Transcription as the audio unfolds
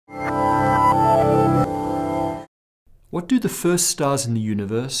What do the first stars in the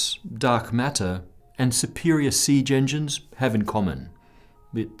universe, dark matter, and superior siege engines have in common?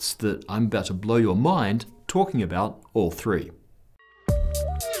 It's that I'm about to blow your mind talking about all three.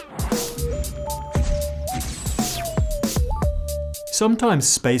 Sometimes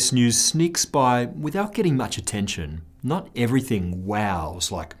space news sneaks by without getting much attention. Not everything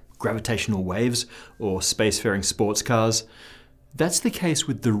wows like gravitational waves or spacefaring sports cars. That's the case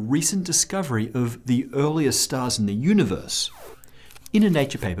with the recent discovery of the earliest stars in the universe. In a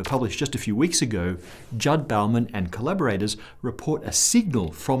Nature paper published just a few weeks ago, Judd Bowman and collaborators report a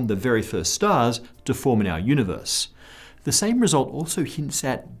signal from the very first stars to form in our universe. The same result also hints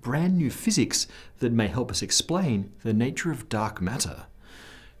at brand new physics that may help us explain the nature of dark matter.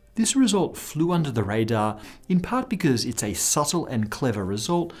 This result flew under the radar in part because it's a subtle and clever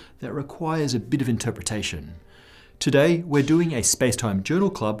result that requires a bit of interpretation. Today, we're doing a Spacetime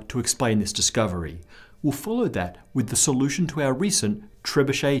Journal Club to explain this discovery. We'll follow that with the solution to our recent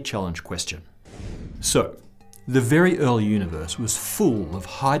Trebuchet challenge question. So, the very early universe was full of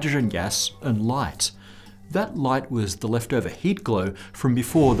hydrogen gas and light. That light was the leftover heat glow from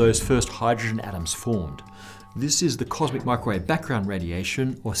before those first hydrogen atoms formed. This is the cosmic microwave background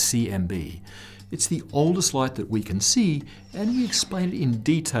radiation, or CMB. It's the oldest light that we can see, and we explained it in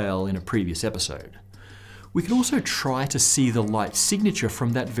detail in a previous episode. We can also try to see the light signature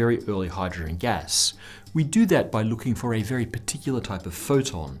from that very early hydrogen gas. We do that by looking for a very particular type of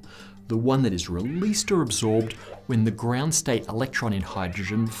photon, the one that is released or absorbed when the ground state electron in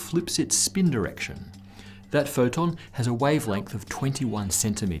hydrogen flips its spin direction. That photon has a wavelength of 21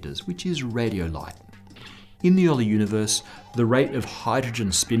 centimeters, which is radio light. In the early universe, the rate of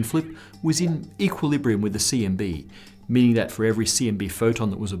hydrogen spin flip was in equilibrium with the CMB, meaning that for every CMB photon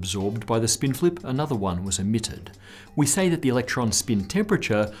that was absorbed by the spin flip, another one was emitted. We say that the electron spin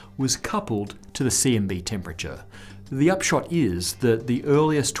temperature was coupled to the CMB temperature. The upshot is that the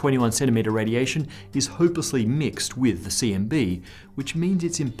earliest 21 centimeter radiation is hopelessly mixed with the CMB, which means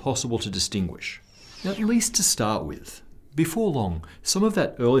it's impossible to distinguish. At least to start with. Before long, some of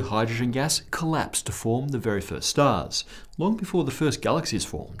that early hydrogen gas collapsed to form the very first stars, long before the first galaxies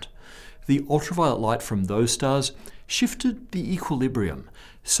formed. The ultraviolet light from those stars shifted the equilibrium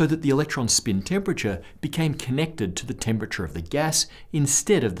so that the electron spin temperature became connected to the temperature of the gas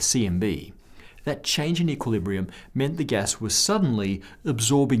instead of the CMB. That change in equilibrium meant the gas was suddenly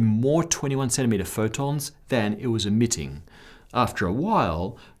absorbing more 21 centimeter photons than it was emitting. After a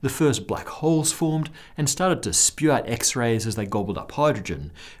while, the first black holes formed and started to spew out X-rays as they gobbled up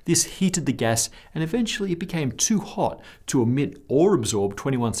hydrogen. This heated the gas and eventually it became too hot to emit or absorb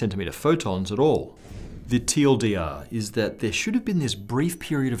 21 centimeter photons at all. The TLDR is that there should have been this brief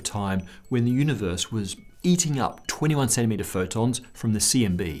period of time when the universe was eating up 21 centimeter photons from the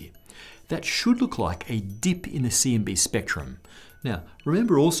CMB. That should look like a dip in the CMB spectrum. Now,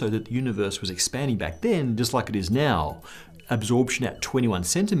 remember also that the universe was expanding back then just like it is now. Absorption at 21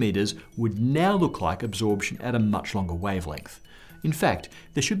 centimeters would now look like absorption at a much longer wavelength. In fact,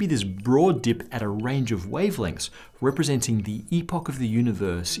 there should be this broad dip at a range of wavelengths representing the epoch of the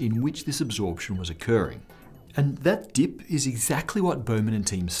universe in which this absorption was occurring. And that dip is exactly what Bowman and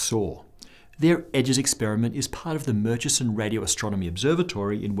team saw. Their EDGES experiment is part of the Murchison Radio Astronomy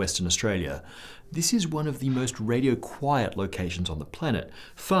Observatory in Western Australia. This is one of the most radio-quiet locations on the planet,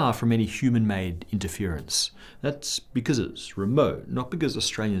 far from any human-made interference. That's because it's remote, not because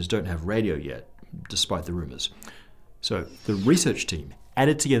Australians don't have radio yet, despite the rumours. So the research team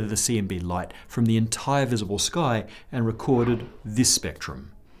added together the CMB light from the entire visible sky and recorded this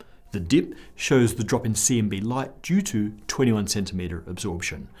spectrum. The dip shows the drop in CMB light due to 21 centimeter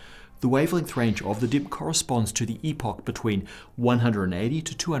absorption. The wavelength range of the dip corresponds to the epoch between 180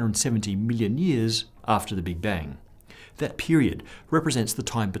 to 270 million years after the Big Bang. That period represents the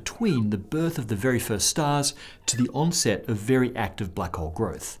time between the birth of the very first stars to the onset of very active black hole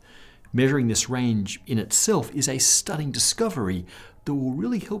growth. Measuring this range in itself is a stunning discovery that will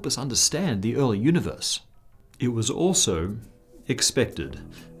really help us understand the early universe. It was also expected.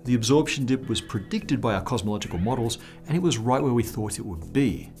 The absorption dip was predicted by our cosmological models, and it was right where we thought it would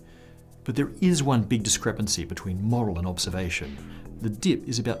be. But there is one big discrepancy between model and observation. The dip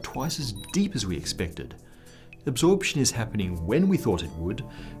is about twice as deep as we expected. Absorption is happening when we thought it would,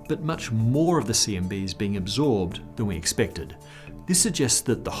 but much more of the CMB is being absorbed than we expected. This suggests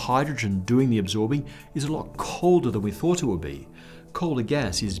that the hydrogen doing the absorbing is a lot colder than we thought it would be. Colder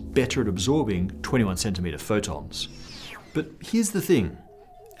gas is better at absorbing 21 centimeter photons. But here's the thing.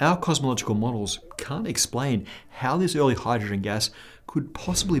 Our cosmological models can't explain how this early hydrogen gas could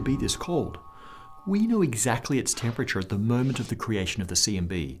possibly be this cold. We know exactly its temperature at the moment of the creation of the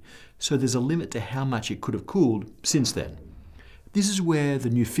CMB, so there's a limit to how much it could have cooled since then. This is where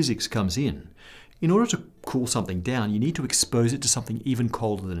the new physics comes in. In order to cool something down, you need to expose it to something even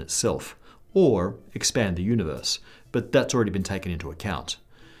colder than itself, or expand the universe, but that's already been taken into account.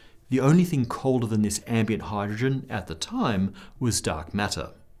 The only thing colder than this ambient hydrogen at the time was dark matter.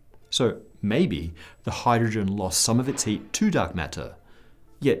 So maybe the hydrogen lost some of its heat to dark matter.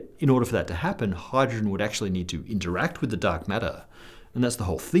 Yet, in order for that to happen, hydrogen would actually need to interact with the dark matter. And that's the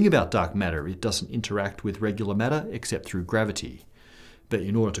whole thing about dark matter. It doesn't interact with regular matter except through gravity. But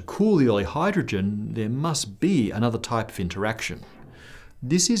in order to cool the early hydrogen, there must be another type of interaction.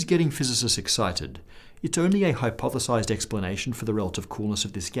 This is getting physicists excited. It's only a hypothesized explanation for the relative coolness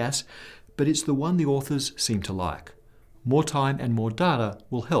of this gas, but it's the one the authors seem to like. More time and more data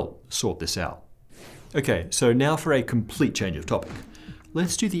will help sort this out. Okay, so now for a complete change of topic.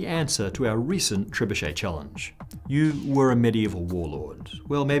 Let's do the answer to our recent Trebuchet challenge. You were a medieval warlord.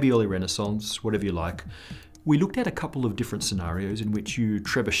 Well, maybe early Renaissance, whatever you like. We looked at a couple of different scenarios in which you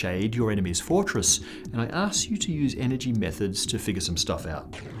trebucheted your enemy's fortress, and I asked you to use energy methods to figure some stuff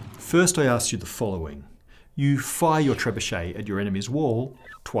out. First, I asked you the following. You fire your trebuchet at your enemy's wall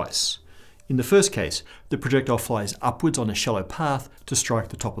twice. In the first case, the projectile flies upwards on a shallow path to strike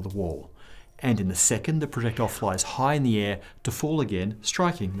the top of the wall. And in the second, the projectile flies high in the air to fall again,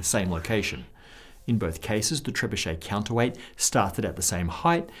 striking the same location. In both cases, the trebuchet counterweight started at the same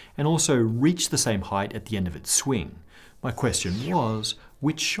height and also reached the same height at the end of its swing. My question was,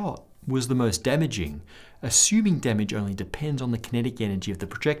 which shot was the most damaging, assuming damage only depends on the kinetic energy of the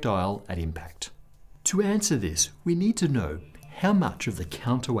projectile at impact? To answer this, we need to know how much of the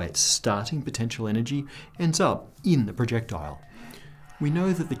counterweight's starting potential energy ends up in the projectile. We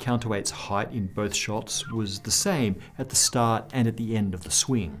know that the counterweight's height in both shots was the same at the start and at the end of the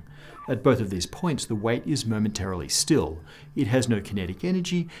swing. At both of these points, the weight is momentarily still. It has no kinetic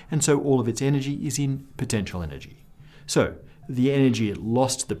energy, and so all of its energy is in potential energy. So, the energy it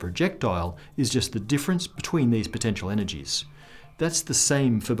lost to the projectile is just the difference between these potential energies. That's the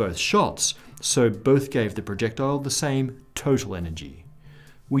same for both shots, so both gave the projectile the same total energy.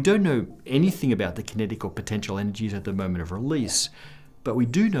 We don't know anything about the kinetic or potential energies at the moment of release, but we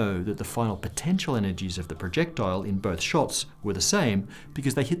do know that the final potential energies of the projectile in both shots were the same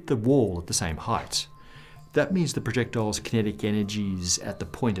because they hit the wall at the same height. That means the projectile's kinetic energies at the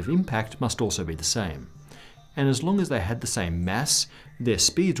point of impact must also be the same. And as long as they had the same mass, their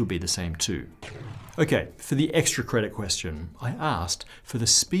speeds would be the same too. Okay, for the extra credit question, I asked for the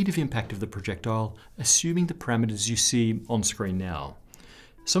speed of impact of the projectile, assuming the parameters you see on screen now.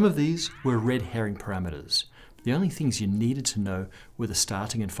 Some of these were red herring parameters. The only things you needed to know were the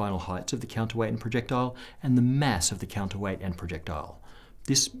starting and final heights of the counterweight and projectile and the mass of the counterweight and projectile.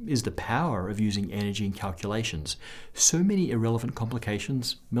 This is the power of using energy in calculations. So many irrelevant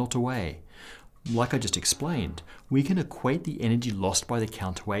complications melt away. Like I just explained, we can equate the energy lost by the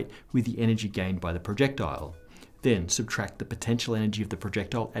counterweight with the energy gained by the projectile. Then subtract the potential energy of the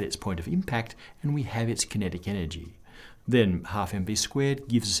projectile at its point of impact and we have its kinetic energy. Then half mv squared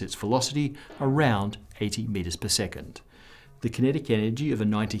gives us its velocity around 80 meters per second. The kinetic energy of a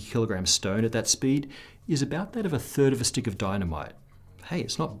 90 kilogram stone at that speed is about that of a third of a stick of dynamite. Hey,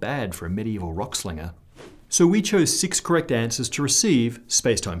 it's not bad for a medieval rock slinger. So we chose 6 correct answers to receive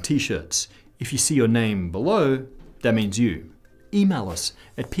Spacetime t-shirts. If you see your name below, that means you. Email us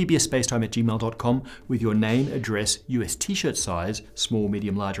at pbsspacetime@gmail.com with your name, address, US t-shirt size, small,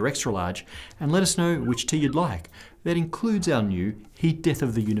 medium, large or extra large, and let us know which tee you'd like. That includes our new Heat Death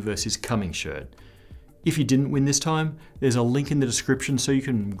of the Universe is Coming shirt. If you didn't win this time, there's a link in the description so you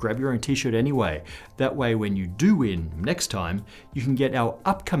can grab your own t-shirt anyway. That way when you do win next time, you can get our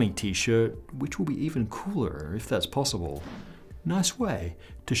upcoming t-shirt, which will be even cooler if that's possible. Nice way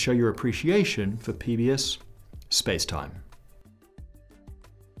to show your appreciation for PBS Spacetime.